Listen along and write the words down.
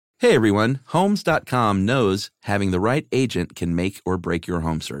Hey everyone, Homes.com knows having the right agent can make or break your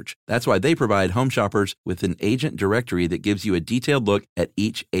home search. That's why they provide home shoppers with an agent directory that gives you a detailed look at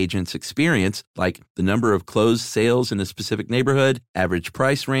each agent's experience, like the number of closed sales in a specific neighborhood, average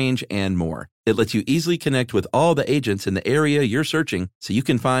price range, and more. It lets you easily connect with all the agents in the area you're searching so you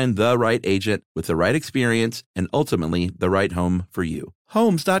can find the right agent with the right experience and ultimately the right home for you.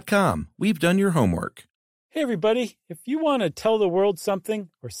 Homes.com. We've done your homework. Hey everybody, if you want to tell the world something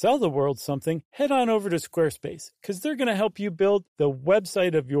or sell the world something, head on over to Squarespace because they're going to help you build the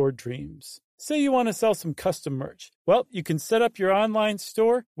website of your dreams. Say you want to sell some custom merch. Well, you can set up your online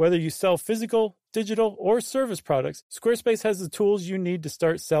store, whether you sell physical, digital, or service products. Squarespace has the tools you need to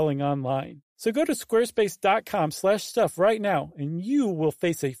start selling online. So go to squarespace.com/stuff right now and you will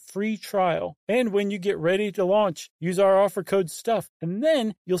face a free trial. And when you get ready to launch, use our offer code STUFF and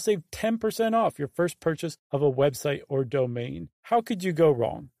then you'll save 10% off your first purchase of a website or domain. How could you go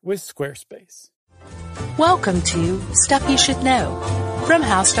wrong with Squarespace? Welcome to Stuff You Should Know from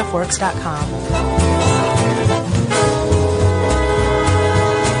HowStuffWorks.com.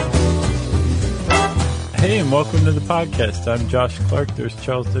 Hey, and welcome to the podcast. I'm Josh Clark. There's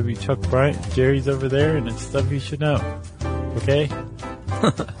Charles W. Chuck Bryant. Jerry's over there, and it's Stuff You Should Know. Okay?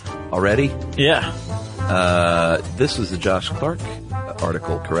 Already? Yeah. This was the Josh Clark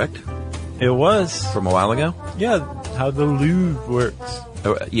article, correct? It was. From a while ago? Yeah, how the Louvre works.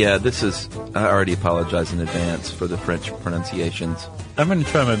 Oh, yeah, this is... I already apologize in advance for the French pronunciations. I'm going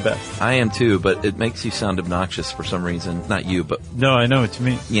to try my best. I am too, but it makes you sound obnoxious for some reason. Not you, but... No, I know what you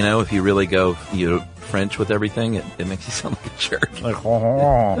mean. You know, if you really go French with everything, it makes you sound like a jerk. Like,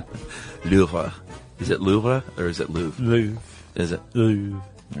 oh. Louvre. Is it Louvre or is it Louvre? Louvre. Is it? Louvre.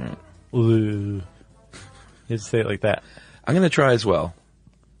 All right. Louvre. You have to say it like that. I'm going to try as well.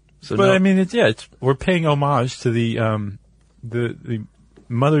 So but no, I mean, we're paying homage to the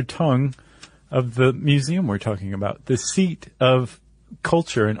mother tongue of the museum we're talking about, the seat of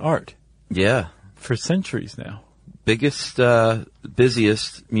culture and art. Yeah. For centuries now. Biggest,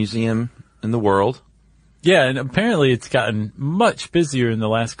 busiest museum in the world. Yeah, and apparently it's gotten much busier in the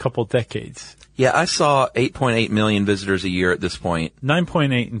last couple decades. Yeah, I saw 8.8 million visitors a year at this point.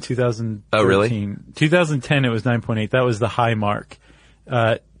 9.8 in 2013. Oh, really? 2010 it was 9.8. That was the high mark.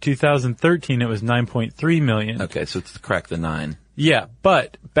 2013 it was 9.3 million. Okay, so it's cracked the 9. Yeah,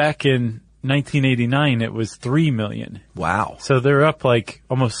 but back in 1989 it was 3 million. Wow. So they're up like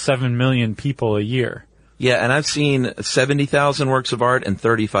almost 7 million people a year. Yeah, and I've seen 70,000 works of art and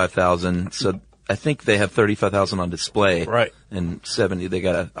 35,000. So I think they have 35,000 on display. Right. And 70, they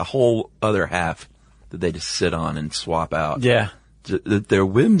got a whole other half that they just sit on and swap out. Yeah. They're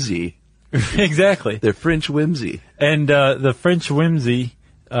whimsy. Exactly. They're French whimsy. And the French whimsy,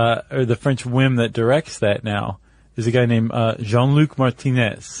 or the French whim that directs that now is a guy named Jean-Luc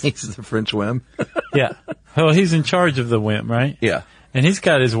Martinez. He's the French whim. Yeah. Well, he's in charge of the whim, right? Yeah. And he's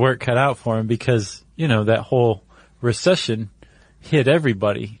got his work cut out for him because, you know, that whole recession hit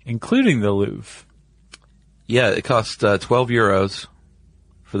everybody, including the Louvre. Yeah, it cost 12 euros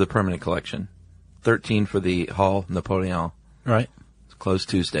for the permanent collection, 13 for the Hall Napoleon. Right. It's closed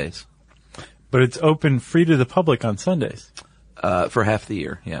Tuesdays. But it's open free to the public on Sundays. For half the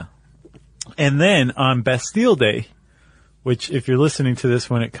year, yeah. And then on Bastille Day, which if you're listening to this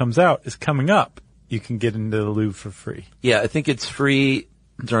when it comes out, is coming up, you can get into the Louvre for free. Yeah, I think it's free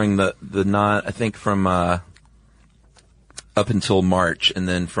during the I think from up until March, and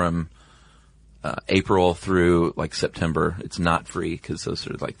then from April through like September, it's not free because those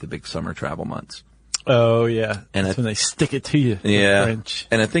are like the big summer travel months. Oh, yeah. And that's when they stick it to you. Yeah. French.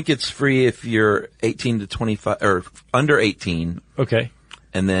 And I think it's free if you're 18 to 25, or under 18. Okay.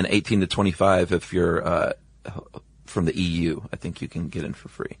 And then 18 to 25 if you're from the EU. I think you can get in for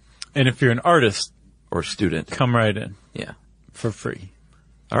free. And if you're an artist or student, come right in. Yeah. For free.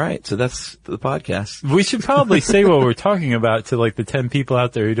 All right. So that's the podcast. We should probably say what we're talking about to like the 10 people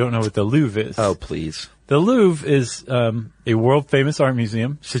out there who don't know what the Louvre is. Oh, please. The Louvre is a world famous art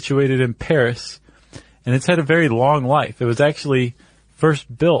museum situated in Paris. And it's had a very long life. It was actually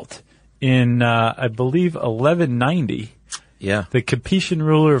first built in, I believe, 1190. Yeah. The Capetian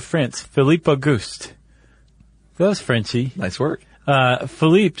ruler of France, Philippe Auguste. That was Frenchy. Nice work.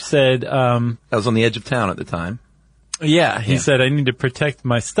 Philippe said... that was on the edge of town at the time. Yeah, he said, I need to protect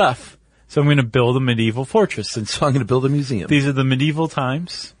my stuff, so I'm going to build a medieval fortress. And so I'm going to build a museum. These are the medieval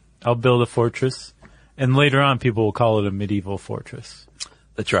times. I'll build a fortress. And later on, people will call it a medieval fortress.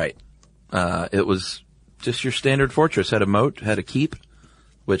 That's right. It was just your standard fortress. Had a moat, had a keep,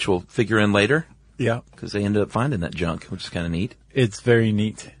 which will figure in later. Yeah. Because they ended up finding that junk, which is kind of neat. It's very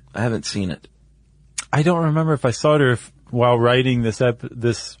neat. I haven't seen it. I don't remember if I saw it or if while writing this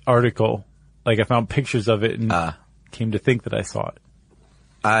article, like I found pictures of it and came to think that I saw it.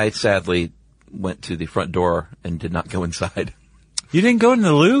 I sadly went to the front door and did not go inside. You didn't go in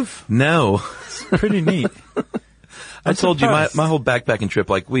the Louvre? No. It's pretty neat. I told you my whole backpacking trip,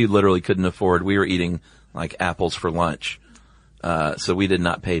 like we literally couldn't afford. We were eating like apples for lunch. So we did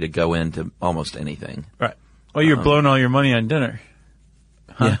not pay to go into almost anything. Right. Well, you're blowing all your money on dinner.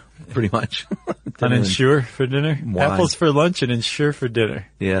 Huh? Yeah, pretty much. On Ensure for dinner? Wine. Apples for lunch and Ensure for dinner.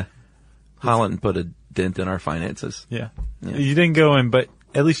 Yeah. Holland put a dent in our finances. Yeah. You didn't go in, but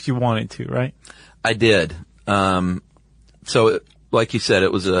at least you wanted to, right? I did. So, like you said,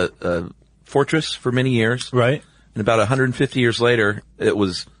 it was a fortress for many years. Right. And about 150 years later, it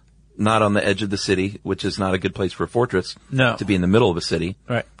was not on the edge of the city, which is not a good place for a fortress. No. To be in the middle of a city.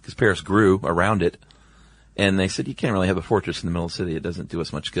 Right. Because Paris grew around it. And they said, you can't really have a fortress in the middle of the city. It doesn't do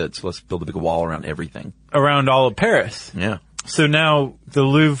us much good. So let's build a big wall around everything. Around all of Paris. Yeah. So now the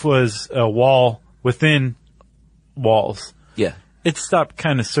Louvre was a wall within walls. Yeah. It stopped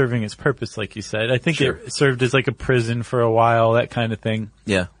kind of serving its purpose, like you said. I think Sure. it served as like a prison for a while, that kind of thing.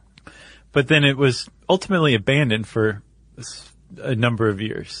 Yeah. But then it was ultimately abandoned for a number of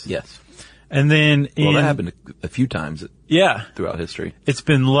years. Yes. And then Well, that happened a few times yeah, throughout history. it's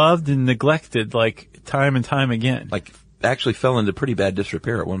been loved and neglected like time and time again. Like, actually fell into pretty bad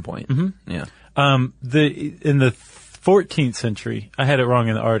disrepair at one point. Mm-hmm. Yeah. In the 14th century, I had it wrong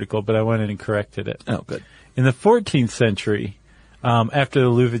in the article, but I went in and corrected it. Oh, good. In the 14th century, after the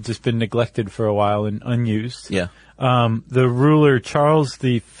Louvre had just been neglected for a while and unused, Yeah. the ruler Charles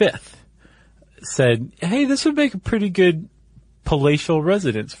V said, hey, this would make a pretty good palatial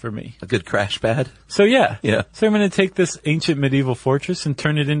residence for me. A good crash pad. So yeah. Yeah. So I'm going to take this ancient medieval fortress and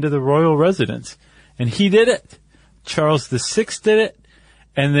turn it into the royal residence. And he did it. Charles VI did it.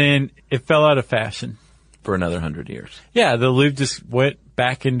 And then it fell out of fashion. For another 100 years. Yeah, the Louvre just went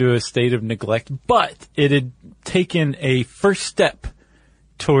back into a state of neglect, but it had taken a first step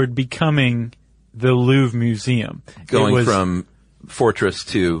toward becoming the Louvre Museum. Going from fortress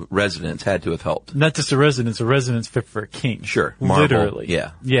to residence had to have helped. Not just a residence fit for a king. Sure. Marble, Literally.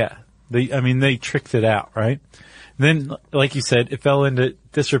 yeah. Yeah. They tricked it out, right? Then, like you said, it fell into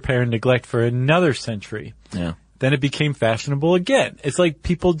disrepair and neglect for another century. Yeah. Then it became fashionable again. It's like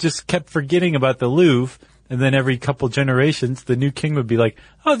people just kept forgetting about the Louvre, and then every couple generations, the new king would be like,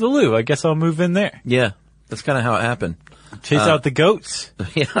 oh, the Louvre, I guess I'll move in there. Yeah. That's kind of how it happened. Chase out the goats.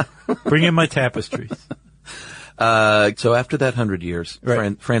 Yeah. Bring in my tapestries. So after that 100 years,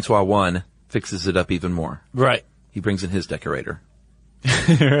 Right. Francois I fixes it up even more. Right. He brings in his decorator.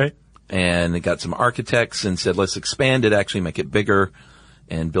 Right. And they got some architects and said, let's expand it, actually make it bigger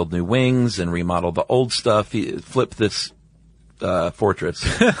and build new wings and remodel the old stuff. He flipped this fortress.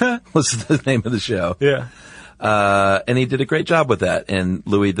 Was the name of the show. Yeah. And he did a great job with that. And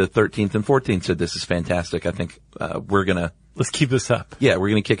Louis the 13th and 14th said, this is fantastic. I think we're going to... Let's keep this up. Yeah, we're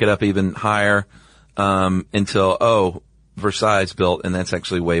going to kick it up even higher until, Versailles is built, and that's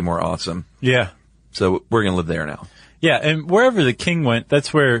actually way more awesome. Yeah. So we're going to live there now. Yeah, and wherever the king went,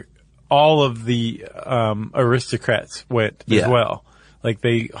 that's where all of the aristocrats went as Yeah. well. Like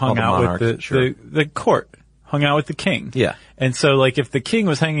they hung the out with monarchs, sure. the court, hung out with the king. Yeah. And so like if the king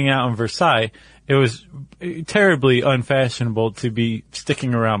was hanging out in Versailles, it was terribly unfashionable to be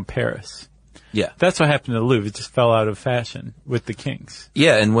sticking around Paris. Yeah. That's what happened to the Louvre. It just fell out of fashion with the kings.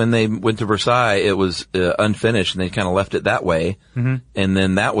 Yeah, and when they went to Versailles, it was unfinished, and they kind of left it that way. Mm-hmm. And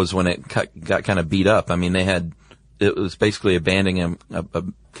then that was when it got kind of beat up. I mean, it was basically abandoning a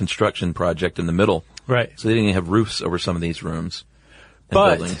construction project in the middle. Right. So they didn't even have roofs over some of these rooms and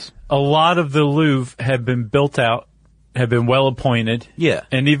But buildings. a lot of the Louvre had been built out, had been well appointed. Yeah.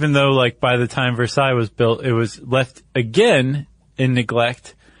 And even though, like, by the time Versailles was built, it was left again in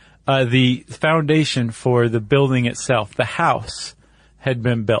neglect, the foundation for the building itself, the house, had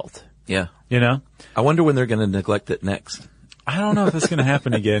been built. Yeah. You know? I wonder when they're going to neglect it next. I don't know if it's going to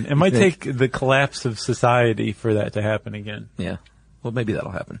happen again. It might take the collapse of society for that to happen again. Yeah. Well, maybe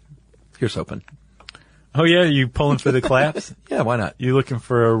that'll happen. Here's hoping. Oh, yeah? You pulling for the collapse? Yeah, why not? You looking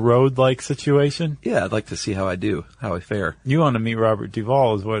for a road-like situation? Yeah, I'd like to see how I fare. You want to meet Robert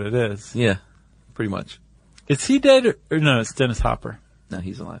Duvall is what it is. Yeah, pretty much. Is he dead or no, it's Dennis Hopper. No,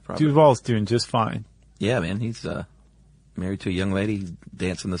 he's alive, probably. Duvall's doing just fine. Yeah, man, he's married to a young lady. He's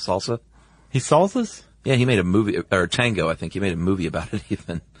dancing the salsa. He salsas? Yeah, he made a movie, or tango, I think. He made a movie about it,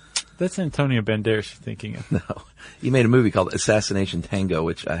 even. That's Antonio Banderas you're thinking of. No. He made a movie called Assassination Tango,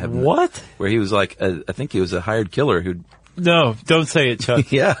 which I have... What? Where he was like, I think he was a hired killer who'd... No, don't say it,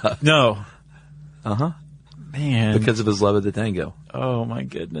 Chuck. Yeah. No. Uh-huh. Man. Because of his love of the tango. Oh, my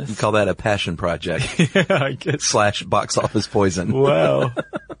goodness. You call that a passion project. Yeah, I guess. / box office poison. Wow.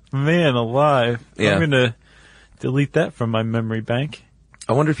 Man alive. Yeah. I'm going to delete that from my memory bank.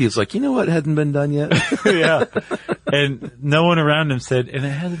 I wonder if he was like, you know what hadn't been done yet? Yeah. And no one around him said, and it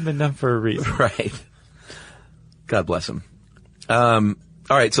hasn't been done for a reason. Right. God bless him. All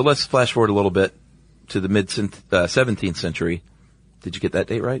right, so let's flash forward a little bit to the mid 17th century. Did you get that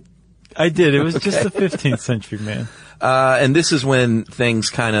date right? I did. It was just the 15th century, man. And this is when things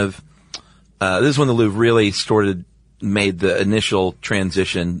kind of, this is when the Louvre really made the initial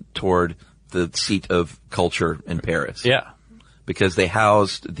transition toward the seat of culture in Paris. Yeah. Because they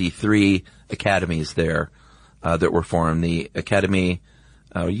housed the 3 academies there, that were formed. The Academy,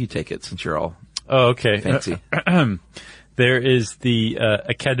 you take it since you're all okay. fancy. There is the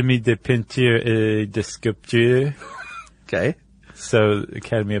Académie de Peinture et de Sculpture. Okay. So,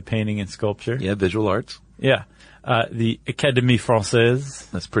 Academy of Painting and Sculpture. Yeah, visual arts. Yeah. The Académie Française.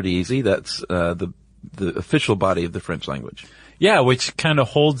 That's pretty easy. That's the official body of the French language. Yeah, which kind of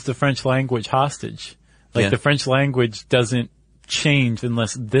holds the French language hostage. Like, Yeah. the French language doesn't change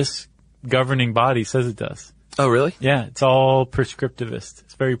unless this governing body says it does. Oh, really? Yeah, it's all prescriptivist.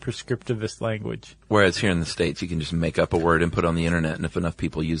 It's very prescriptivist language. Whereas here in the States, you can just make up a word and put it on the internet, and if enough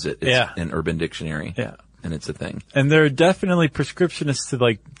people use it, it's Yeah. an Urban Dictionary. Yeah. And it's a thing. And there are definitely prescriptionists to,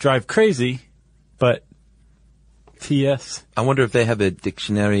 like, drive crazy, but TS. I wonder if they have a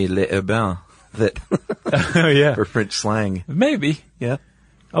Dictionnaire Les Urbains that Oh, yeah. for French slang. Maybe. Yeah.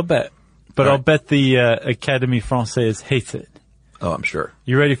 I'll bet. But All I'll right. bet the Académie Française hates it. Oh, I'm sure.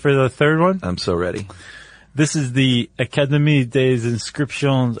 You ready for the third one? I'm so ready. This is the Académie des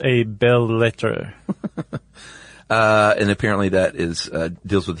Inscriptions et Belles Lettres. And apparently that is,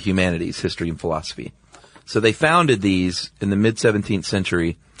 deals with humanities, history, and philosophy. So they founded these in the mid-17th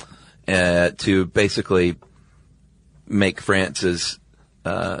century, to basically make France as,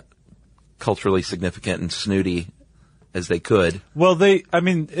 culturally significant and snooty as they could. Well, they're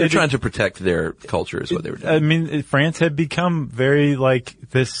trying to protect their culture is what they were doing. I mean, France had become very, like,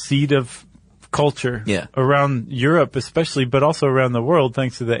 this seat of culture Yeah. around Europe especially, but also around the world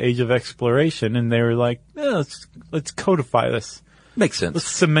thanks to the age of exploration. And they were like, let's codify this. Makes sense. Let's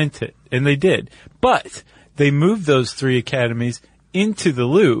cement it. And they did. But they moved those 3 academies into the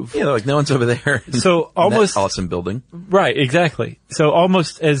Louvre. Yeah, like no one's over there. So in almost- that awesome building. Right, exactly. So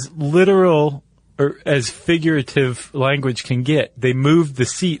almost as literal or as figurative language can get, they moved the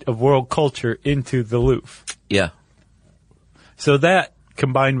seat of world culture into the Louvre. Yeah. So that,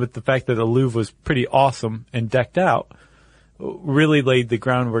 combined with the fact that the Louvre was pretty awesome and decked out, really laid the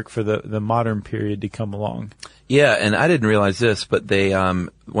groundwork for the modern period to come along. Yeah, and I didn't realize this, but they,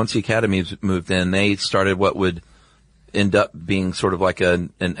 once the academies moved in, they started what would end up being sort of like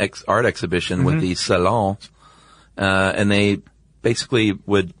an art exhibition with these salons. And they basically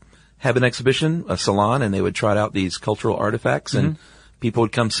would have an exhibition, a salon, and they would trot out these cultural artifacts and people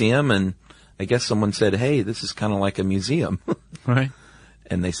would come see them. And I guess someone said, hey, this is kind of like a museum. Right.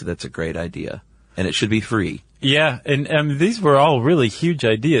 And they said, that's a great idea. And it should be free. Yeah, and these were all really huge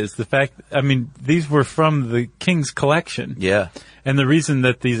ideas. These were from the king's collection. Yeah. And the reason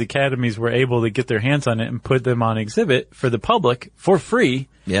that these academies were able to get their hands on it and put them on exhibit for the public for free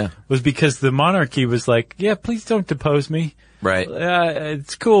Yeah. was because the monarchy was like, yeah, please don't depose me. Right.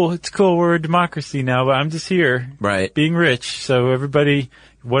 It's cool. We're a democracy now, but I'm just here. Right. Being rich. So everybody,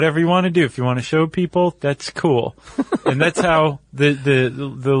 whatever you want to do, if you want to show people, that's cool. And that's how the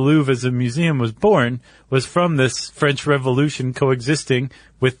Louvre as a museum was born, was from this French Revolution coexisting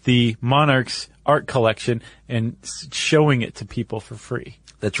with the monarch's art collection and showing it to people for free.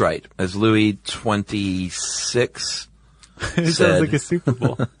 That's right. As Louis XXVI It sounds like a Super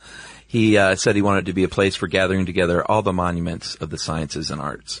Bowl. he said he wanted it to be a place for gathering together all the monuments of the sciences and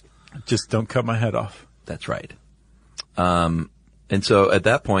arts. Just don't cut my head off. That's right. And so at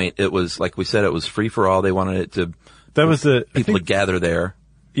that point, it was, like we said, it was free for all. They wanted it to, That was people to gather there.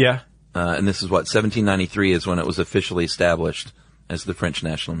 yeah. And this is 1793 is when it was officially established as the French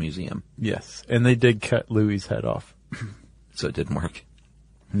National Museum. Yes. And they did cut Louis' head off. So it didn't work.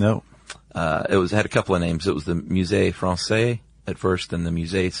 No. It had a couple of names. It was the Musée Français at first and the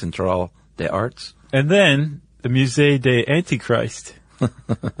Musée Central des Arts. And then the Musée des Antichrist.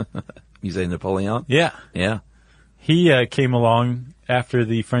 Musée Napoleon. Yeah. Yeah. He came along after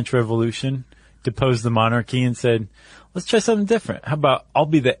the French Revolution, deposed the monarchy, and said, let's try something different. How about I'll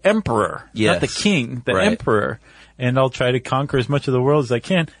be the emperor, Yes. not the king, the Right. emperor, and I'll try to conquer as much of the world as I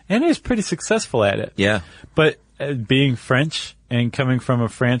can. And he was pretty successful at it. Yeah. But being French and coming from a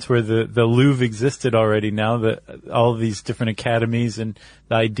France where the Louvre existed already now, all of these different academies and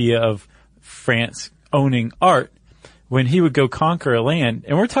the idea of France owning art, when he would go conquer a land,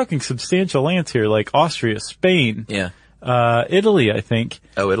 and we're talking substantial lands here, like Austria, Spain, Italy, I think.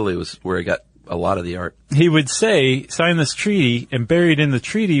 Oh, Italy was where he got a lot of the art. He would say, sign this treaty, and buried in the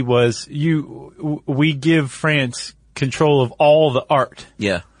treaty was, we give France control of all the art.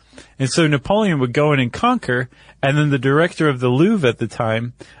 Yeah. And so Napoleon would go in and conquer, and then the director of the Louvre at the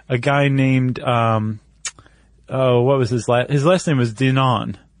time, a guy named, what was his last name was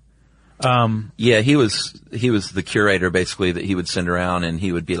Dinan. He was the curator basically that he would send around, and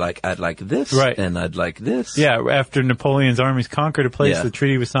he would be like, I'd like this, right, and I'd like this. Yeah, after Napoleon's armies conquered a place, Yeah. the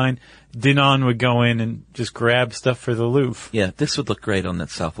treaty was signed, Dinan would go in and just grab stuff for the Louvre. Yeah, this would look great on that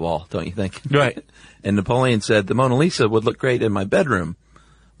south wall, don't you think? Right. And Napoleon said the Mona Lisa would look great in my bedroom,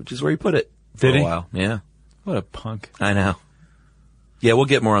 which is where he put it for Did a he? while. Yeah. What a punk. I know. Yeah, we'll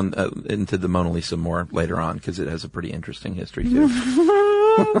get more on into the Mona Lisa more later on because it has a pretty interesting history too.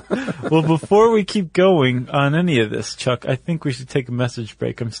 Well, before we keep going on any of this, Chuck, I think we should take a message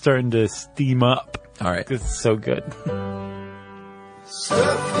break. I'm starting to steam up. All right. This is so good.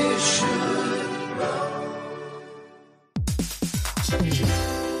 Stuff you should know.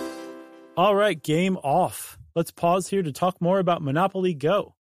 All right, game off. Let's pause here to talk more about Monopoly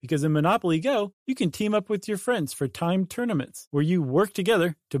Go. Because in Monopoly Go, you can team up with your friends for timed tournaments where you work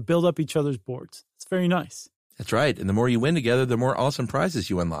together to build up each other's boards. It's very nice. That's right. And the more you win together, the more awesome prizes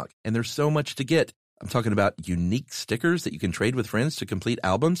you unlock. And there's so much to get. I'm talking about unique stickers that you can trade with friends to complete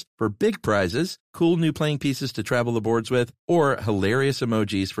albums for big prizes, cool new playing pieces to travel the boards with, or hilarious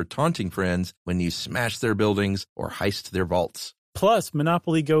emojis for taunting friends when you smash their buildings or heist their vaults. Plus,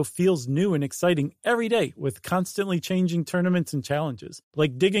 Monopoly Go feels new and exciting every day with constantly changing tournaments and challenges,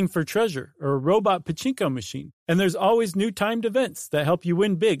 like digging for treasure or a robot pachinko machine. And there's always new timed events that help you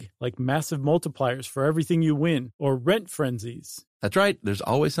win big, like massive multipliers for everything you win or rent frenzies. That's right. There's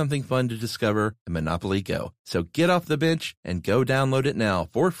always something fun to discover in Monopoly Go. So get off the bench and go download it now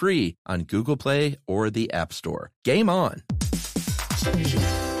for free on Google Play or the App Store. Game on.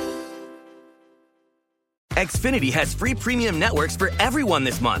 Xfinity has free premium networks for everyone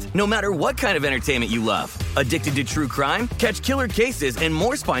this month, no matter what kind of entertainment you love. Addicted to true crime? Catch killer cases and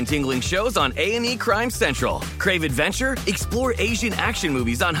more spine-tingling shows on A&E Crime Central. Crave adventure? Explore Asian action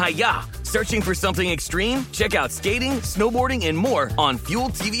movies on Hi-Ya. Searching for something extreme? Check out skating, snowboarding, and more on Fuel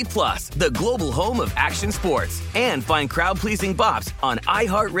TV Plus, the global home of action sports. And find crowd-pleasing bops on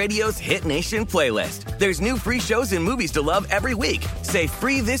iHeartRadio's Hit Nation playlist. There's new free shows and movies to love every week. Say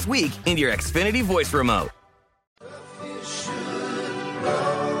free this week in your Xfinity voice remote.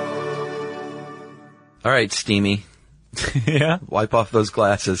 All right, Steamy. Yeah? Wipe off those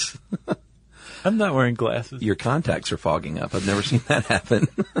glasses. I'm not wearing glasses. Your contacts are fogging up. I've never seen that happen.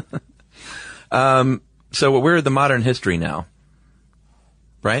 So we're at the modern history now,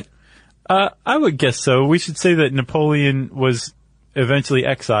 right? I would guess so. We should say that Napoleon was eventually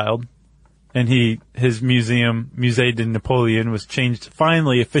exiled, and his museum, Musée de Napoleon, was changed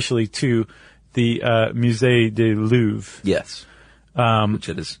finally officially to the Musée du Louvre. Yes. Which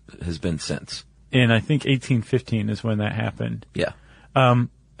it has been since. In, I think, 1815 is when that happened. Yeah. And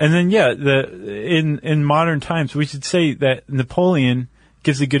then, in modern times, we should say that Napoleon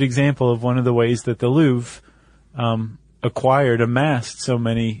gives a good example of one of the ways that the Louvre amassed so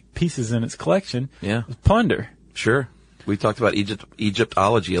many pieces in its collection. Yeah. Plunder. Sure. We talked about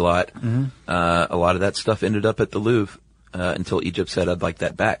Egyptology a lot. Mm-hmm. A lot of that stuff ended up at the Louvre until Egypt said, I'd like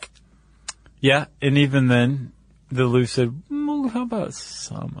that back. Yeah, and even then, the Louvre said, well, how about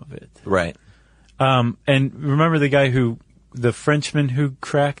some of it? Right. And remember the Frenchman who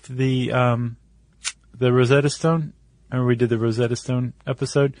cracked the Rosetta Stone? Remember we did the Rosetta Stone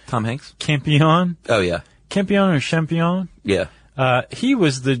episode? Tom Hanks? Campion? Oh, yeah. Campion or Champion? Yeah. He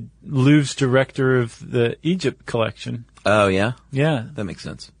was the Louvre's director of the Egypt collection. Oh, yeah? Yeah. That makes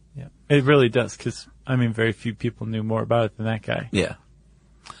sense. Yeah. It really does, because, very few people knew more about it than that guy. Yeah.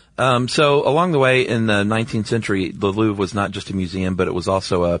 So along the way in the 19th century, the Louvre was not just a museum, but it was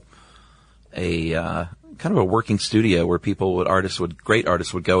also a kind of a working studio where great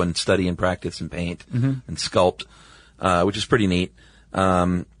artists would go and study and practice and paint and sculpt, which is pretty neat.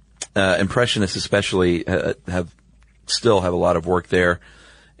 Impressionists especially still have a lot of work there,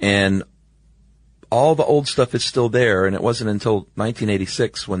 and all the old stuff is still there. And it wasn't until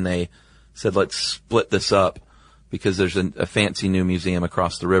 1986 when they said, let's split this up, because there's a fancy new museum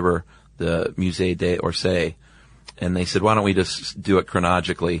across the river, the Musée d'Orsay. And they said, why don't we just do it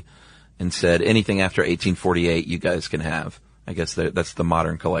chronologically? And said, anything after 1848 you guys can have. I guess that's the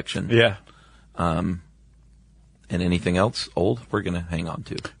modern collection. Yeah. And anything else old, we're going to hang on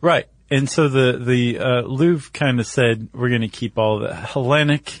to. Right. And so the Louvre kind of said, we're going to keep all the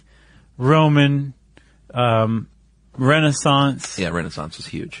Hellenic, Roman, Renaissance. Yeah, Renaissance was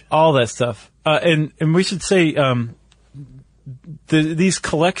huge. All that stuff. And we should say, these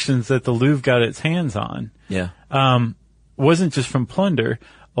collections that the Louvre got its hands on, wasn't just from plunder.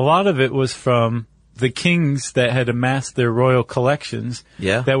 A lot of it was from the kings that had amassed their royal collections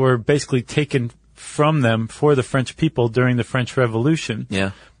that were basically taken from them for the French people during the French Revolution.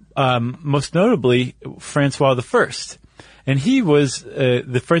 Yeah. Most notably, Francois I. And he was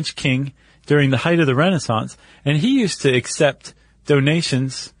the French king during the height of the Renaissance, and he used to accept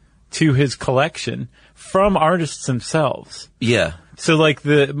donations to his collection from artists themselves. Yeah. So like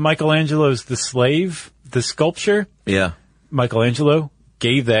the Michelangelo's The Slave, the sculpture, Michelangelo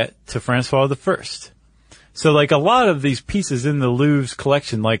gave that to Francois I. So like a lot of these pieces in the Louvre's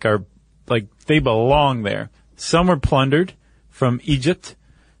collection they belong there. Some were plundered from Egypt.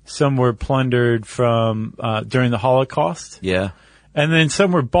 Some were plundered from during the Holocaust. Yeah. And then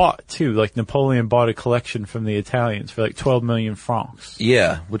some were bought, too. Like Napoleon bought a collection from the Italians for like 12 million francs.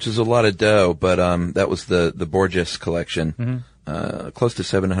 Yeah, which is a lot of dough, but that was the Borges collection. Close to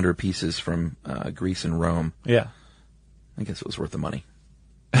 700 pieces from Greece and Rome. Yeah. I guess it was worth the money.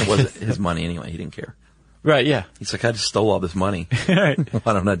 It wasn't his money anyway. He didn't care. Right, yeah. He's like, I just stole all this money. Right.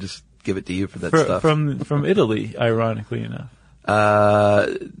 Why don't I just give it to you for that stuff? From Italy, ironically enough.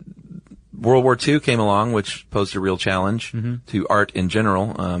 World War II came along, which posed a real challenge to art in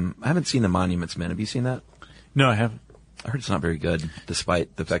general. I haven't seen The Monuments Men. Have you seen that? No, I haven't. I heard it's not very good,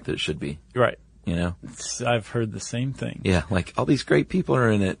 despite the fact that it should be. Right. You know? I've heard the same thing. Yeah, like all these great people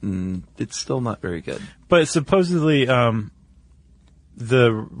are in it, and it's still not very good. But supposedly,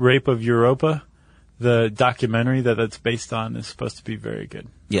 the Rape of Europa, the documentary that's based on, is supposed to be very good.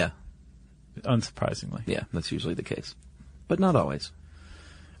 Yeah. Unsurprisingly. Yeah, that's usually the case. But not always.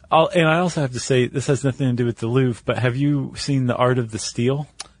 And I also have to say, this has nothing to do with the Louvre, but have you seen The Art of the Steal?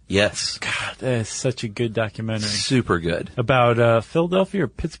 Yes. God, that is such a good documentary. Super good. About Philadelphia or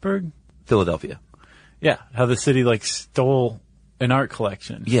Pittsburgh? Philadelphia. Yeah, how the city stole an art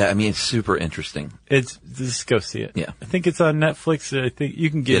collection. Yeah, I mean, it's super interesting. Just go see it. Yeah. I think it's on Netflix. I think you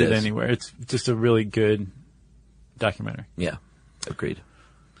can get it anywhere. It's just a really good documentary. Yeah, agreed.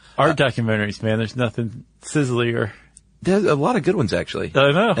 Art documentaries, man, there's nothing sizzlier. There's a lot of good ones, actually.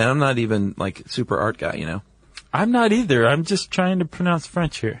 I know. And I'm not even, super art guy, you know? I'm not either. I'm just trying to pronounce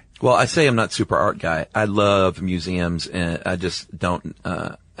French here. Well, I say I'm not super art guy. I love museums, and I just don't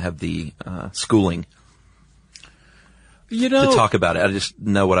have the schooling to talk about it. I just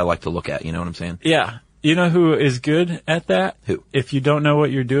know what I like to look at, you know what I'm saying? Yeah. You know who is good at that? Who? If you don't know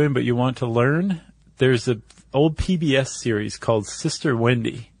what you're doing but you want to learn, there's an old PBS series called Sister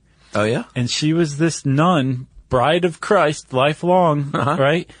Wendy. Oh, yeah? And she was this nun, bride of Christ, lifelong,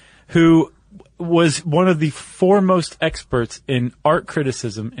 right? Who was one of the foremost experts in art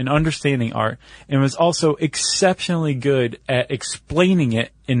criticism and understanding art, and was also exceptionally good at explaining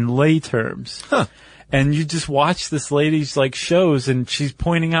it in lay terms. Huh. And you just watch this lady's shows, and she's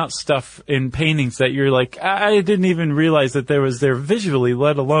pointing out stuff in paintings that you're like, I didn't even realize that there was there visually,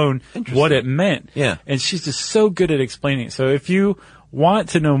 let alone what it meant. Yeah. And she's just so good at explaining it. So if you want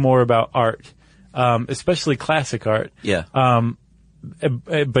to know more about art, especially classic art,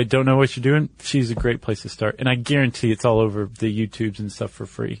 but don't know what you're doing, she's a great place to start. And I guarantee it's all over the YouTubes and stuff for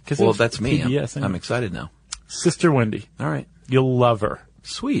free. Well, that's me. PBS, I'm excited now. Sister Wendy. All right. You'll love her.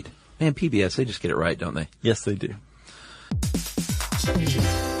 Sweet. Man, PBS, they just get it right, don't they? Yes, they do.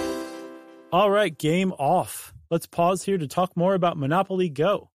 All right, game off. Let's pause here to talk more about Monopoly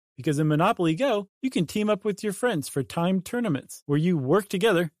Go. Because in Monopoly Go, you can team up with your friends for timed tournaments where you work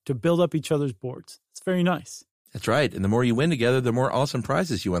together to build up each other's boards. It's very nice. That's right. And the more you win together, the more awesome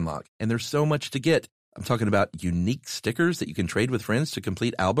prizes you unlock. And there's so much to get. I'm talking about unique stickers that you can trade with friends to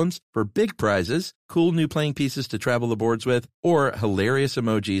complete albums for big prizes, cool new playing pieces to travel the boards with, or hilarious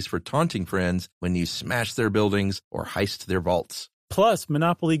emojis for taunting friends when you smash their buildings or heist their vaults. Plus,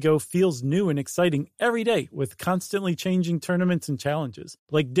 Monopoly Go feels new and exciting every day with constantly changing tournaments and challenges,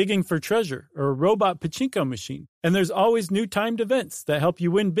 like digging for treasure or a robot pachinko machine. And there's always new timed events that help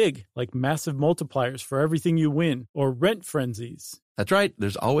you win big, like massive multipliers for everything you win or rent frenzies. That's right.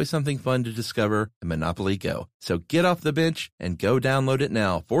 There's always something fun to discover in Monopoly Go. So get off the bench and go download it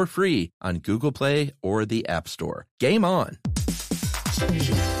now for free on Google Play or the App Store. Game on.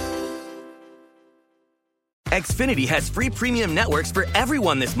 Xfinity has free premium networks for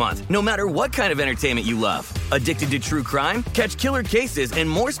everyone this month, no matter what kind of entertainment you love. Addicted to true crime? Catch killer cases and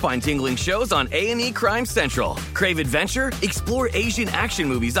more spine-tingling shows on A&E Crime Central. Crave adventure? Explore Asian action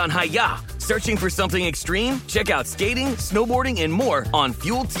movies on Hi-Ya. Searching for something extreme? Check out skating, snowboarding, and more on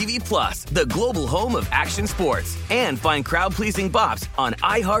Fuel TV Plus, the global home of action sports. And find crowd-pleasing bops on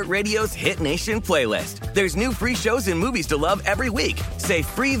iHeartRadio's Hit Nation playlist. There's new free shows and movies to love every week. Say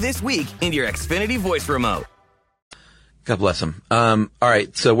free this week in your Xfinity voice remote. God bless them. All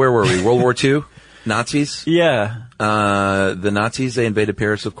right, so where were we? World War II? Nazis? Yeah. The Nazis, they invaded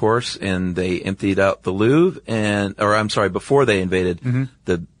Paris, of course, and they emptied out the Louvre before they invaded,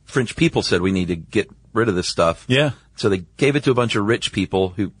 the French people said we need to get rid of this stuff. Yeah. So they gave it to a bunch of rich people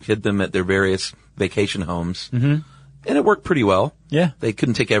who hid them at their various vacation homes. Mm-hmm. And it worked pretty well. Yeah. They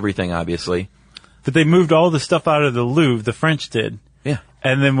couldn't take everything, obviously. But they moved all the stuff out of the Louvre, the French did. Yeah.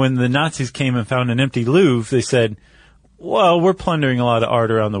 And then when the Nazis came and found an empty Louvre, they said, well, we're plundering a lot of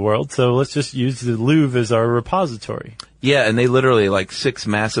art around the world, so let's just use the Louvre as our repository. Yeah, and they literally, 6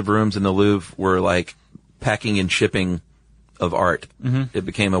 massive rooms in the Louvre were, packing and shipping of art. Mm-hmm. It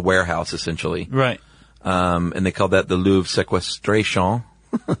became a warehouse, essentially. Right. And they called that the Louvre Sequestration.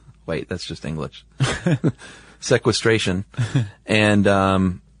 Wait, that's just English. Sequestration. And,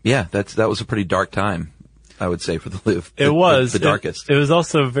 that was a pretty dark time, I would say, for the Louvre. It was. The darkest. It was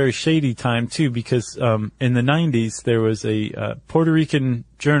also a very shady time, too, because in the 90s, there was a Puerto Rican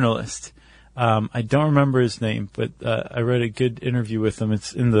journalist. I don't remember his name, but I read a good interview with him.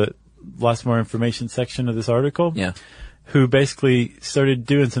 It's in the lots more information section of this article. Yeah. Who basically started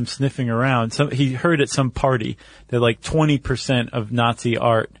doing some sniffing around. So he heard at some party that 20% of Nazi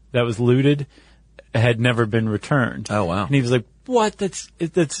art that was looted had never been returned. Oh, wow. And he was like, what? That's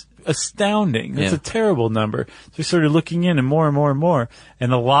astounding. That's Yeah. a terrible number. So we started looking in and more and more and more.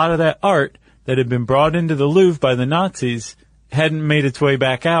 And a lot of that art that had been brought into the Louvre by the Nazis hadn't made its way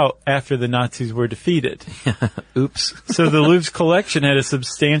back out after the Nazis were defeated. Oops. So the Louvre's collection had a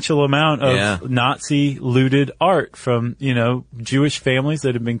substantial amount of Nazi looted art from, Jewish families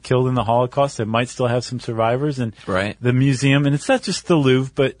that had been killed in the Holocaust that might still have some survivors. And Right. the museum, and it's not just the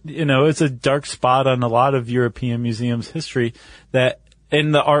Louvre, but, it's a dark spot on a lot of European museums' history that,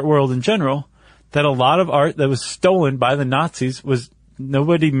 in the art world in general, that a lot of art that was stolen by the Nazis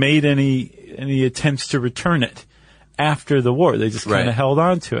nobody made any attempts to return it. After the war, they just kind of held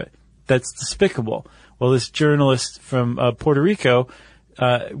on to it. That's despicable. Well, this journalist from Puerto Rico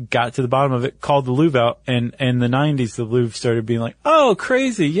got to the bottom of it, called the Louvre out, and in the 90s, the Louvre started being like, "Oh,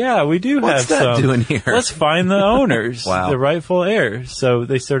 crazy! Yeah, we do What's have that some. doing here? Let's find the owners, Wow. the rightful heirs." So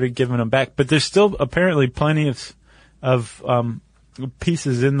they started giving them back. But there's still apparently plenty of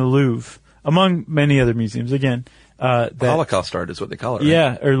pieces in the Louvre, among many other museums. Again, that Holocaust art is what they call it, right?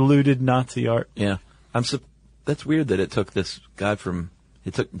 yeah, or looted Nazi art. Yeah. That's weird that it took this guy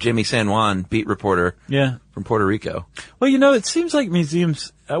it took Jimmy San Juan, beat reporter Yeah. from Puerto Rico. Well, it seems like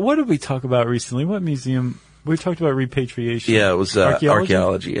museums, what did we talk about recently? What museum? We talked about repatriation. Yeah, it was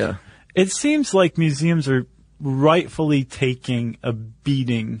archaeology, yeah. It seems like museums are rightfully taking a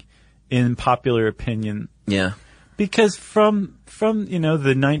beating in popular opinion. Yeah. Because from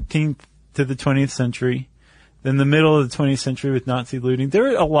the 19th to the 20th century, then the middle of the 20th century with Nazi looting, there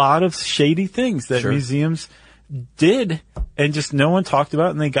were a lot of shady things that Sure. museums did and just no one talked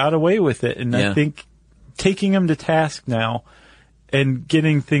about, and they got away with it. And Yeah. I think taking them to task now and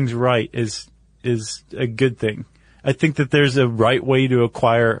getting things right is a good thing. I think that there's a right way to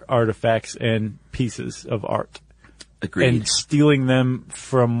acquire artifacts and pieces of art. Agreed. And stealing them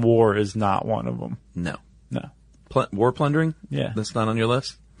from war is not one of them. No. No. War plundering? Yeah. That's not on your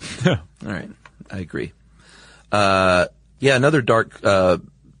list? No. All right. I agree. Another dark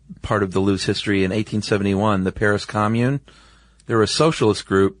part of the Louvre's history in 1871, the Paris Commune. They were a socialist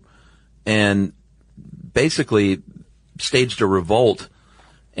group and basically staged a revolt.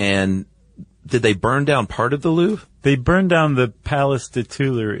 And did they burn down part of the Louvre? They burned down the Palace des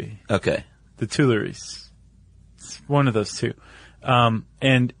Tuileries. Okay. The Tuileries. It's one of those two.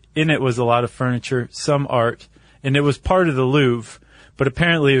 And in it was a lot of furniture, some art, and it was part of the Louvre, but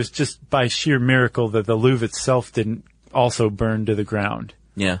apparently it was just by sheer miracle that the Louvre itself didn't also burn to the ground.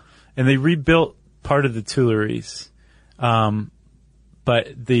 Yeah. And they rebuilt part of the Tuileries. But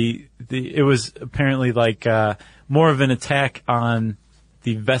it was apparently more of an attack on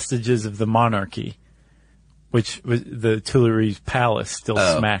the vestiges of the monarchy, which was the Tuileries Palace still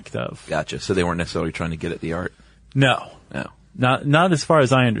smacked of. Gotcha. So they weren't necessarily trying to get at the art. No. No. Not as far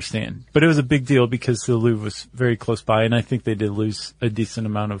as I understand. But it was a big deal because the Louvre was very close by, and I think they did lose a decent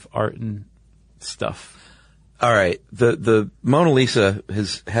amount of art and stuff. All right. The Mona Lisa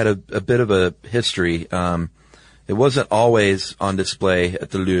has had a bit of a history. It wasn't always on display at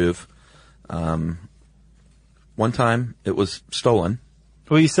the Louvre. one time it was stolen.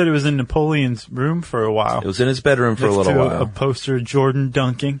 Well, you said it was in Napoleon's room for a while. It was in his bedroom for a little while. A poster of Jordan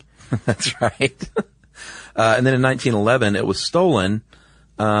dunking. That's right. And then in 1911, it was stolen.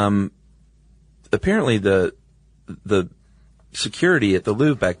 Apparently the security at the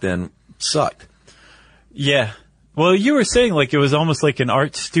Louvre back then sucked. Yeah. Well, you were saying like it was almost like an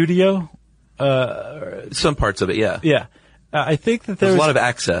art studio. Some parts of it, yeah. Yeah. I think that there was a lot of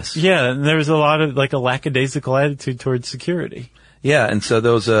access. Yeah, and there was a lot of like a lackadaisical attitude towards security. Yeah, and so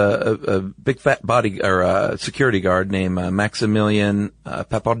there was a big fat security guard named Maximilian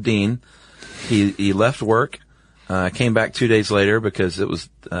Papardine. He left work, came back 2 days later because it was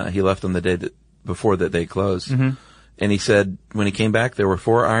he left on the day before that they closed. Mm-hmm. And he said when he came back there were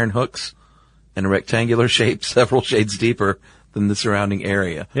 4 iron hooks in a rectangular shape, several shades deeper than the surrounding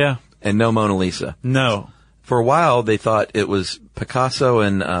area. Yeah. And no Mona Lisa. No. For a while they thought it was Picasso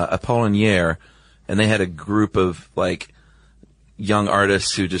and Apollinaire, and they had a group of like young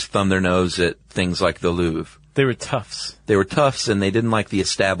artists who just thumbed their nose at things like the Louvre. They were toughs. They were toughs, and they didn't like the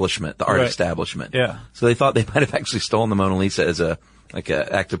establishment, the art Right. establishment. Yeah. So they thought they might have actually stolen the Mona Lisa as a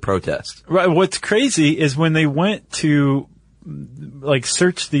act of protest. Right. What's crazy is when they went to like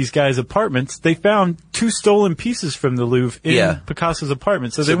search these guys' apartments, they found 2 stolen pieces from the Louvre in Picasso's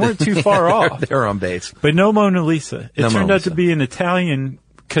apartment. So they weren't too far off. They're on base. But no Mona Lisa. It No turned Mona out Lisa. to be an Italian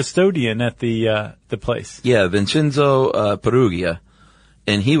custodian at the place. Yeah, Vincenzo Perugia,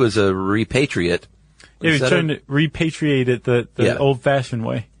 and he was a repatriate. He was trying to repatriate it the old-fashioned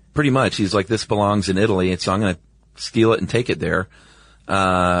way. Pretty much. He's like, this belongs in Italy, and so I'm going to steal it and take it there.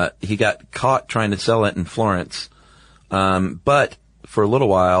 He got caught trying to sell it in Florence. But for a little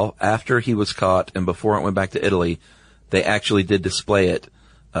while, after he was caught and before it went back to Italy, they actually did display it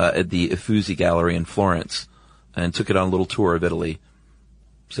at the Uffizi Gallery in Florence and took it on a little tour of Italy.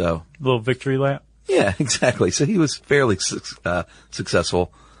 So, Little victory lap. yeah, exactly. So he was fairly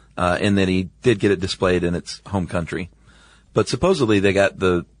successful in that he did get it displayed in its home country. But supposedly they got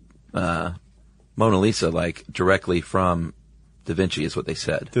the Mona Lisa like directly from Da Vinci is what they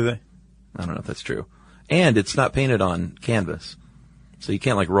said. Do they? I don't know if that's true. And it's not painted on canvas. So you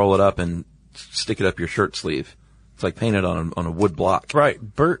can't like roll it up and stick it up your shirt sleeve. It's like painted on a wood block. Right.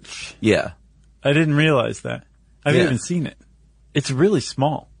 Birch. Yeah. I didn't realize that. I haven't Yeah. even seen it. It's really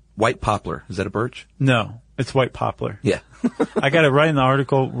small. White poplar. Is that a birch? No, it's white poplar. Yeah. I got it right in the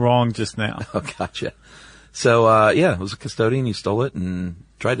article wrong just now. Oh, gotcha. So, it was a custodian. He stole it and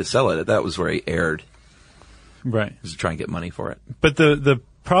tried to sell it. That was where he erred. Right. He was trying to get money for it. But the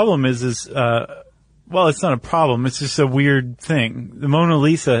problem is well, it's not a problem. It's just a weird thing. The Mona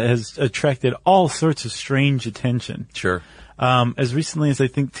Lisa has attracted all sorts of strange attention. Sure. As recently as I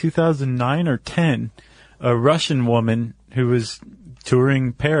think 2009 or 10, a Russian woman who was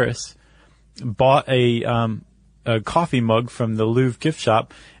touring Paris bought a coffee mug from the Louvre gift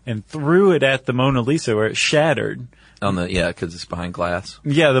shop and threw it at the Mona Lisa where it shattered. Because it's behind glass.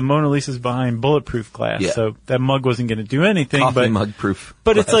 Yeah, the Mona Lisa's behind bulletproof glass, Yeah. so that mug wasn't going to do anything. Coffee but mug proof.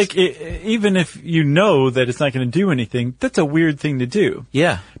 But glass. it's like, even if you know that it's not going to do anything, that's a weird thing to do.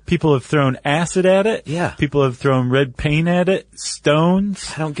 Yeah. People have thrown acid at it. Yeah. People have thrown red paint at it,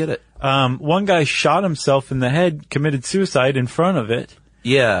 stones. I don't get it. One guy shot himself in the head, committed suicide in front of it.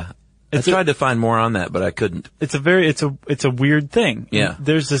 Yeah. I It's tried to find more on that, but I couldn't. It's a weird thing. Yeah.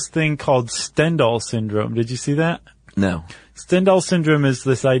 There's this thing called Stendhal syndrome. Did you see that? No. Stendhal syndrome is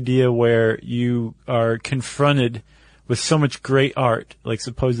this idea where you are confronted with so much great art. Like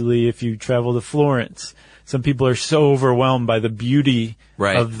supposedly if you travel to Florence, some people are so overwhelmed by the beauty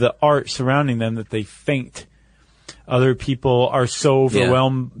Right. of the art surrounding them that they faint. Other people are so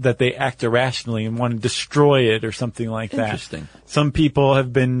overwhelmed that they act irrationally and want to destroy it or something like that. Interesting. Some people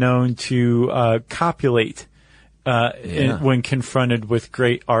have been known to copulate when confronted with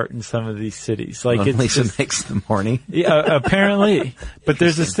great art in some of these cities. Like Mona it's Lisa just, makes them horny. yeah, apparently. But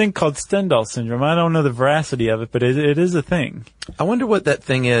there's this thing called Stendhal syndrome. I don't know the veracity of it, but it is a thing. I wonder what that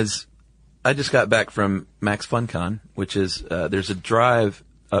thing is. I just got back from Max FunCon, which is, there's a drive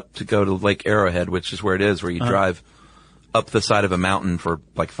up to go to Lake Arrowhead, which is where it is, where you drive up the side of a mountain for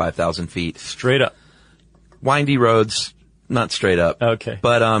like 5,000 feet. Straight up. Windy roads, not straight up. Okay.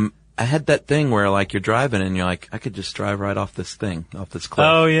 But, I had that thing where like you're driving and you're like, I could just drive right off this thing, off this cliff.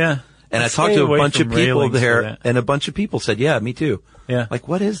 Oh, yeah. And I Stay talked to a away bunch of from people railings for there, that. and a bunch of people said, yeah, me too. Yeah. Like,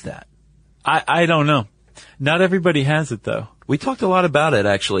 what is that? I don't know. Not everybody has it, though. We talked a lot about it,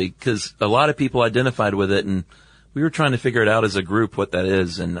 actually, because a lot of people identified with it, and we were trying to figure it out as a group what that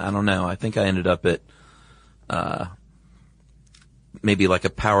is, and I don't know. I think I ended up at maybe like a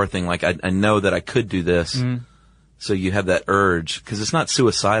power thing, like I know that I could do this, So you have that urge, because it's not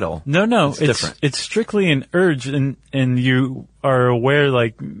suicidal. No, it's different. It's strictly an urge, and you are aware,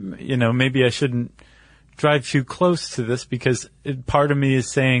 like, you know, maybe I shouldn't drive too close to this, because part of me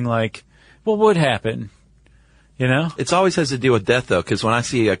is saying, like, well, what would happen? You know? It always has to deal with death, though, because when I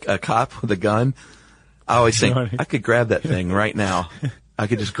see a cop with a gun, I always think, I could grab that thing right now. I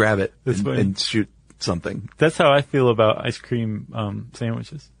could just grab it and shoot something. That's how I feel about ice cream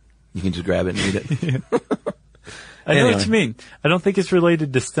sandwiches. You can just grab it and eat it. Yeah. I know what you mean. I don't think it's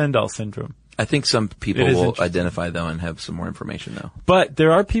related to Stendhal syndrome. I think some people will identify, though, and have some more information, though. But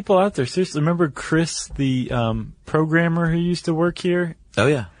there are people out there. Seriously, remember Chris, the programmer who used to work here? Oh,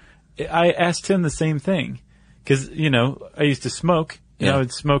 yeah. I asked him the same thing. Because, you know, I used to smoke. And I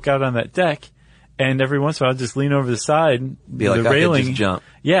would smoke out on that deck. And every once in a while, I'd just lean over the side. Be like, the railing. I could just jump.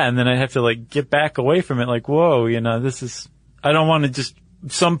 Yeah, and then I'd have to, like, get back away from it. Like, whoa, you know, I don't want to just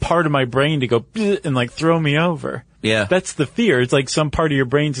some part of my brain to go and, like, throw me over. Yeah. That's the fear. It's like some part of your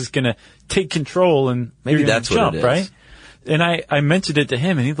brain's just going to take control and maybe that's jump, what it is. Right? And I mentioned it to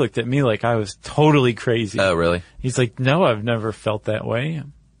him, and he looked at me like I was totally crazy. Oh, really? He's like, no, I've never felt that way.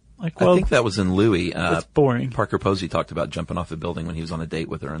 I'm like, well, I think that was in Louis. That's boring. Parker Posey talked about jumping off a building when he was on a date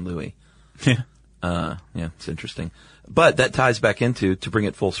with her in Louis. Yeah. Yeah, it's interesting. But that ties back into, to bring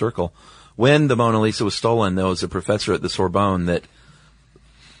it full circle, when the Mona Lisa was stolen, there was a professor at the Sorbonne that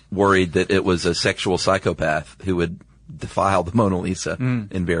worried that it was a sexual psychopath who would defile the Mona Lisa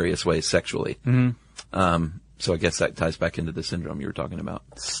in various ways sexually. Mm-hmm. So I guess that ties back into the syndrome you were talking about.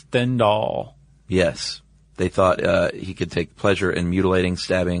 Stendhal. Yes. They thought he could take pleasure in mutilating,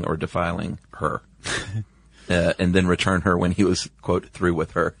 stabbing, or defiling her. And then return her when he was, quote, through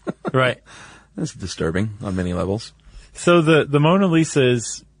with her. Right. That's disturbing on many levels. So the Mona Lisa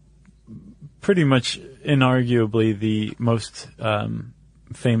is pretty much inarguably the most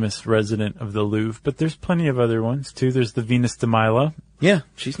famous resident of the Louvre, but there's plenty of other ones too. There's the Venus de Milo. Yeah,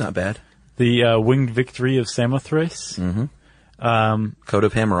 she's not bad. The Winged Victory of Samothrace. Mm-hmm. Code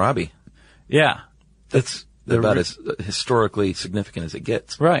of Hammurabi. Yeah. That's about as historically significant as it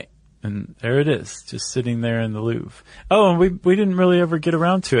gets. Right. And there it is, just sitting there in the Louvre. Oh, and we didn't really ever get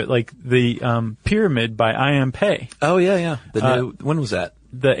around to it, like the Pyramid by I.M. Pei. Oh, yeah. When was that?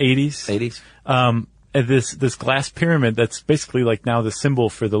 The 80s. 80s? This glass pyramid that's basically like now the symbol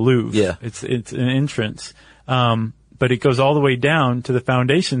for the Louvre. Yeah. It's an entrance. But it goes all the way down to the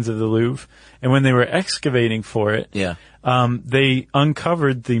foundations of the Louvre. And when they were excavating for it, they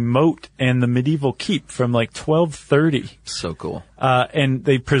uncovered the moat and the medieval keep from like 1230. So cool. And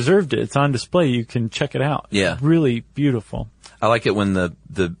they preserved it. It's on display. You can check it out. Yeah. It's really beautiful. I like it when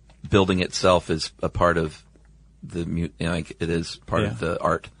the building itself is a part of like it is part of the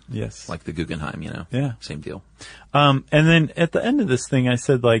art. Yes. Like the Guggenheim, Yeah. Same deal. And then at the end of this thing, I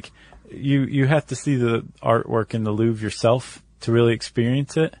said, like, you have to see the artwork in the Louvre yourself to really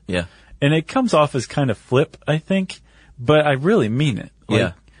experience it. Yeah. And it comes off as kind of flip, I think, but I really mean it.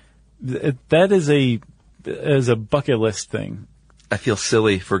 Like, that is a bucket list thing. I feel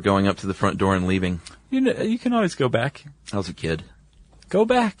silly for going up to the front door and leaving. You can always go back. I was a kid. Go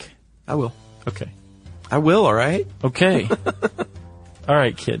back. I will. Okay. I will, all right? Okay. All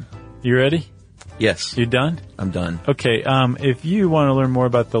right, kid. You ready? Yes. You done? I'm done. Okay. If you want to learn more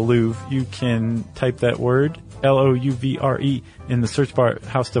about the Louvre, you can type that word, Louvre, in the search bar at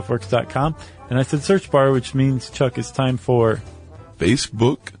howstuffworks.com. And I said search bar, which means, Chuck, it's time for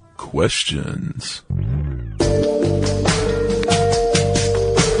Facebook questions.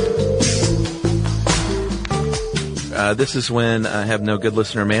 This is when I have no good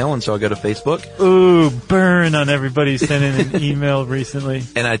listener mail, and so I go to Facebook. Ooh, burn on everybody sending an email recently.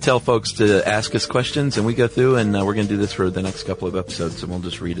 And I tell folks to ask us questions, and we go through, and we're going to do this for the next couple of episodes, and we'll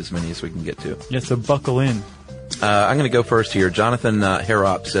just read as many as we can get to. Yeah, so buckle in. I'm going to go first here. Jonathan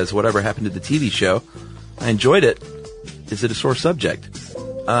Harrop says, whatever happened to the TV show? I enjoyed it. Is it a sore subject?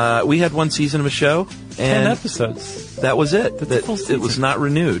 We had one season of a show. And 10 episodes. That was it. That's a full season. It was not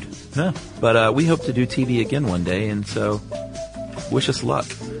renewed. No. But we hope to do TV again one day, and so wish us luck.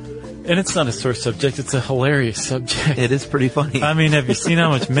 And it's not a sore subject. It's a hilarious subject. It is pretty funny. I mean, have you seen how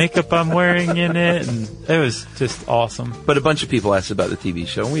much makeup I'm wearing in it? And it was just awesome. But a bunch of people asked about the TV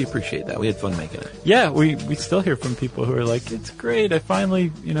show, and we appreciate that. We had fun making it. Yeah, we still hear from people who are like, it's great. I finally,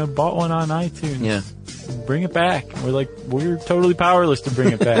 bought one on iTunes. Yeah. Bring it back. And we're like, we're totally powerless to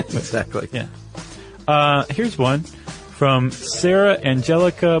bring it back. Exactly. Yeah. Here's one from Sarah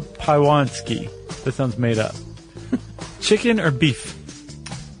Angelica Paiwanski. That sounds made up. Chicken or beef?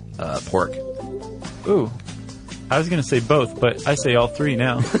 Pork. Ooh. I was going to say both, but I say all three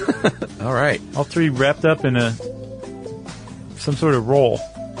now. All right. All three wrapped up in some sort of roll.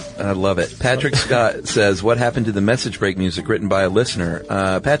 I love it. Patrick Scott says, what happened to the message break music written by a listener?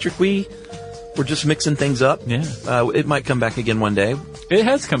 Patrick, we're just mixing things up. Yeah. It might come back again one day. It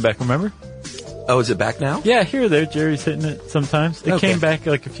has come back, remember? Oh, is it back now? Yeah, here or there. Jerry's hitting it sometimes. It Okay. came back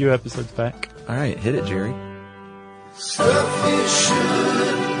like a few episodes back. All right, hit it, Jerry.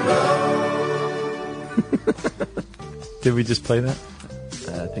 Did we just play that?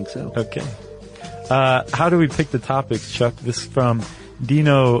 I think so. Okay. How do we pick the topics, Chuck? This is from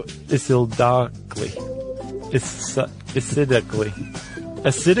Dino Isildagli.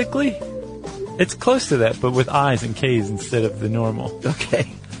 Acidically? It's close to that, but with I's and K's instead of the normal.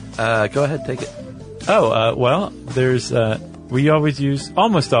 Okay. Go ahead, take it. Well, there's, we always use,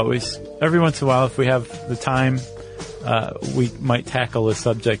 almost always, every once in a while, if we have the time, we might tackle a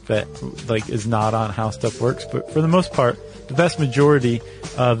subject that, like, is not on How Stuff Works. But for the most part, the vast majority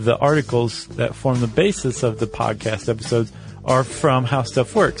of the articles that form the basis of the podcast episodes are from How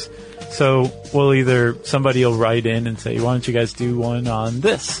Stuff Works. So somebody will write in and say, why don't you guys do one on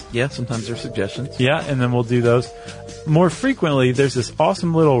this? Yeah, sometimes there's suggestions. Yeah, and then we'll do those. More frequently, there's this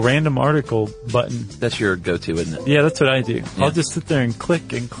awesome little random article button. That's your go-to, isn't it? Yeah, that's what I do. Yeah. I'll just sit there and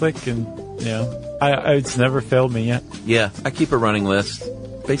click and, it's never failed me yet. Yeah, I keep a running list.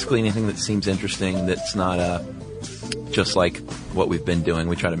 Basically anything that seems interesting that's not just like what we've been doing.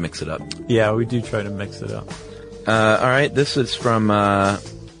 We try to mix it up. Yeah, we do try to mix it up. All right, this is from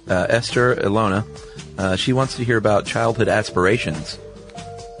Esther Ilona. She wants to hear about childhood aspirations.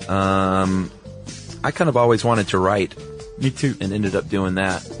 I kind of always wanted to write. Me too. And ended up doing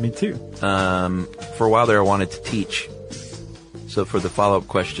that. Me too. For a while there, I wanted to teach. So for the follow-up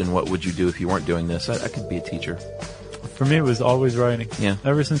question, what would you do if you weren't doing this? I could be a teacher. For me, it was always writing. Yeah.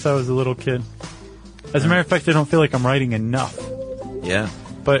 Ever since I was a little kid. As a matter of fact, I don't feel like I'm writing enough. Yeah.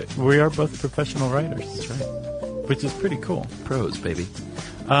 But we are both professional writers. That's right. Which is pretty cool. Pros, baby.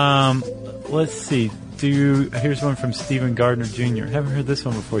 Let's see. Here's one from Stephen Gardner Jr. Haven't heard this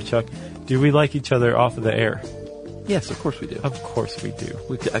one before, Chuck. Do we like each other off of the air? Yes, of course we do. Of course we do.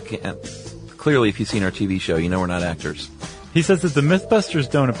 I can't. Clearly, if you've seen our TV show, you know we're not actors. He says that the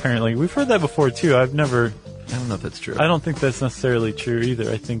Mythbusters don't, apparently. We've heard that before, too. I don't know if that's true. I don't think that's necessarily true either.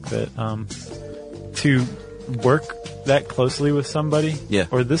 I think that to work that closely with somebody,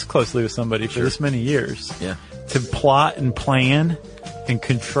 or this closely with somebody for this many years, to plot and plan and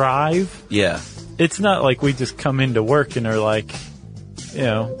contrive, it's not like we just come into work and are like,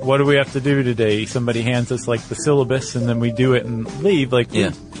 what do we have to do today? Somebody hands us like the syllabus and then we do it and leave.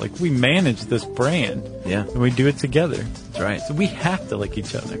 We manage this brand. Yeah. And we do it together. That's right. So we have to like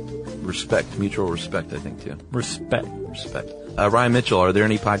each other. Respect, mutual respect, I think, too. Respect. Ryan Mitchell, are there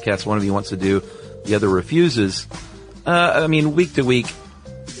any podcasts one of you wants to do, the other refuses? Week to week,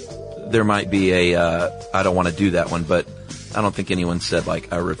 there might be I don't want to do that one, but I don't think anyone said,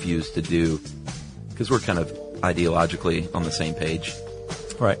 I refuse to do, because we're kind of ideologically on the same page.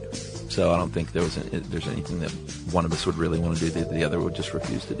 Right. So I don't think there's anything that one of us would really want to do that the other would just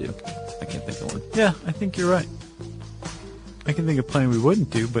refuse to do. I can't think of one. Yeah, I think you're right. I can think of plenty we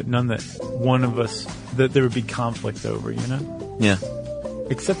wouldn't do, but none that one of us, that there would be conflict over, Yeah.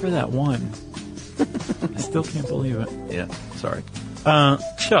 Except for that one. I still can't believe it. Yeah, sorry.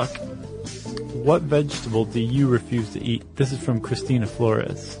 Chuck, what vegetable do you refuse to eat? This is from Christina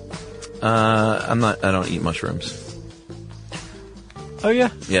Flores. I don't eat mushrooms. Oh,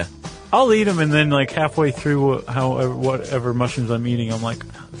 yeah? Yeah. I'll eat them, and then, halfway through whatever mushrooms I'm eating, I'm like,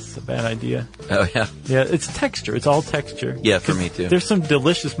 this is a bad idea. Oh, yeah? Yeah, it's texture. It's all texture. Yeah, for me, too. There's some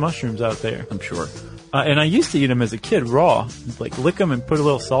delicious mushrooms out there. I'm sure. And I used to eat them as a kid, raw. Lick them and put a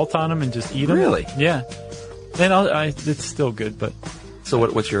little salt on them and just eat them. Really? Yeah. And it's still good, but... So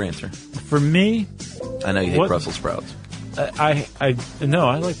what's your answer? For me... I know you hate Brussels sprouts. No,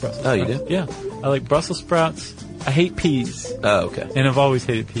 I like Brussels sprouts. Oh, you do? Yeah. I like Brussels sprouts. I hate peas. Oh, okay. And I've always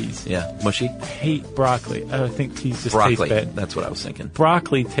hated peas. Yeah. Mushy? I hate broccoli. I think peas just Broccoli. taste bad. That's what I was thinking.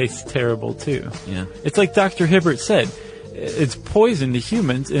 Broccoli tastes terrible, too. Yeah. It's like Dr. Hibbert said. It's poison to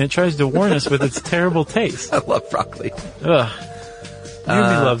humans, and it tries to warn us with its terrible taste. I love broccoli. Ugh.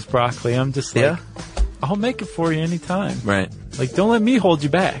 Yumi loves broccoli. I'm just like, yeah? I'll make it for you anytime. Right. Don't let me hold you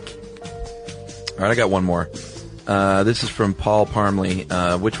back. All right, I got one more. This is from Paul Parmley.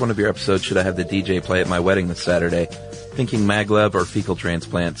 Which one of your episodes should I have the DJ play at my wedding this Saturday? Thinking maglev or fecal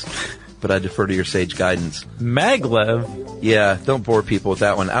transplants, but I defer to your sage guidance. Maglev? Yeah, don't bore people with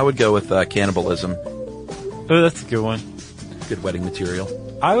that one. I would go with cannibalism. Oh, that's a good one. Good wedding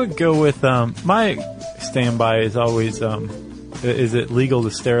material. I would go with, my standby is always, is it legal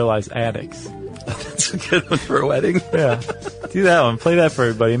to sterilize addicts? That's a good one for a wedding. Yeah. Do that one. Play that for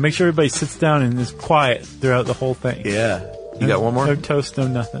everybody. Make sure everybody sits down and is quiet throughout the whole thing. Yeah. You got one more? No toast, no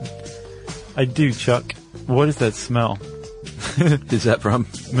nothing. I do, Chuck. What is that smell? Is that from?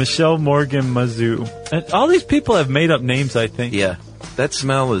 Michelle Morgan Mazoo. And all these people have made up names, I think. Yeah. That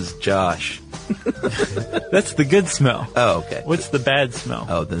smell is Josh. That's the good smell. Oh, okay. What's the bad smell?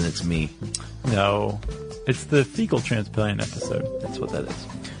 Oh, then it's me. No. It's the fecal transplant episode. That's what that is.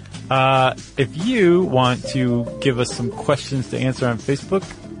 If you want to give us some questions to answer on Facebook,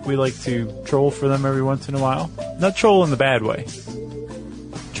 we like to troll for them every once in a while. Not troll in the bad way.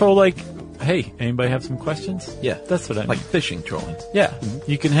 Troll like, hey, anybody have some questions? Yeah. That's what I mean. Like fishing trolling. Yeah. Mm-hmm.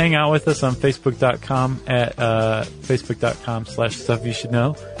 You can hang out with us on Facebook.com at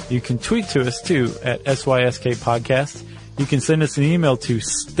Facebook.com/StuffYouShouldKnow. You can tweet to us, too, at SYSK Podcast. You can send us an email to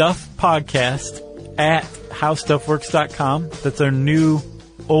stuffpodcast@howstuffworks.com. That's our new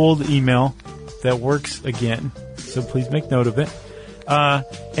old email that works again. So please make note of it.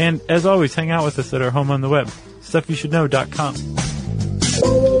 And as always, hang out with us at our home on the web, StuffYouShouldKnow.com.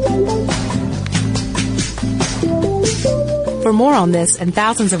 For more on this and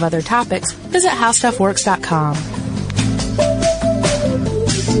thousands of other topics, visit HowStuffWorks.com.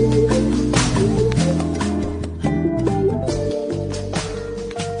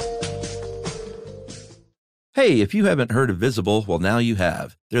 Hey, if you haven't heard of Visible, well, now you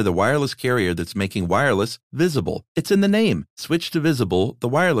have. They're the wireless carrier that's making wireless visible. It's in the name. Switch to Visible, the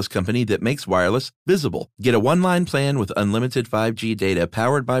wireless company that makes wireless visible. Get a one-line plan with unlimited 5G data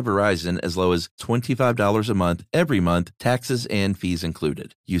powered by Verizon as low as $25 a month every month, taxes and fees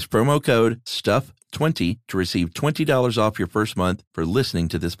included. Use promo code STUFF20 to receive $20 off your first month for listening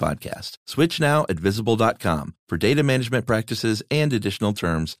to this podcast. Switch now at Visible.com. For data management practices and additional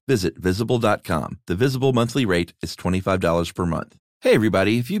terms, visit Visible.com. The Visible monthly rate is $25 per month. Hey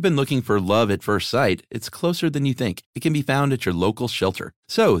everybody, if you've been looking for love at first sight, it's closer than you think. It can be found at your local shelter.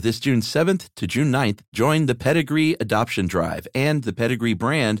 So this June 7th to June 9th, join the Pedigree Adoption Drive, and the Pedigree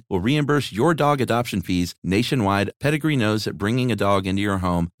brand will reimburse your dog adoption fees nationwide. Pedigree knows that bringing a dog into your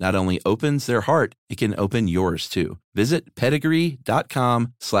home not only opens their heart, it can open yours too. Visit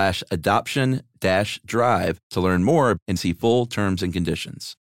pedigree.com/adoption-drive to learn more and see full terms and conditions.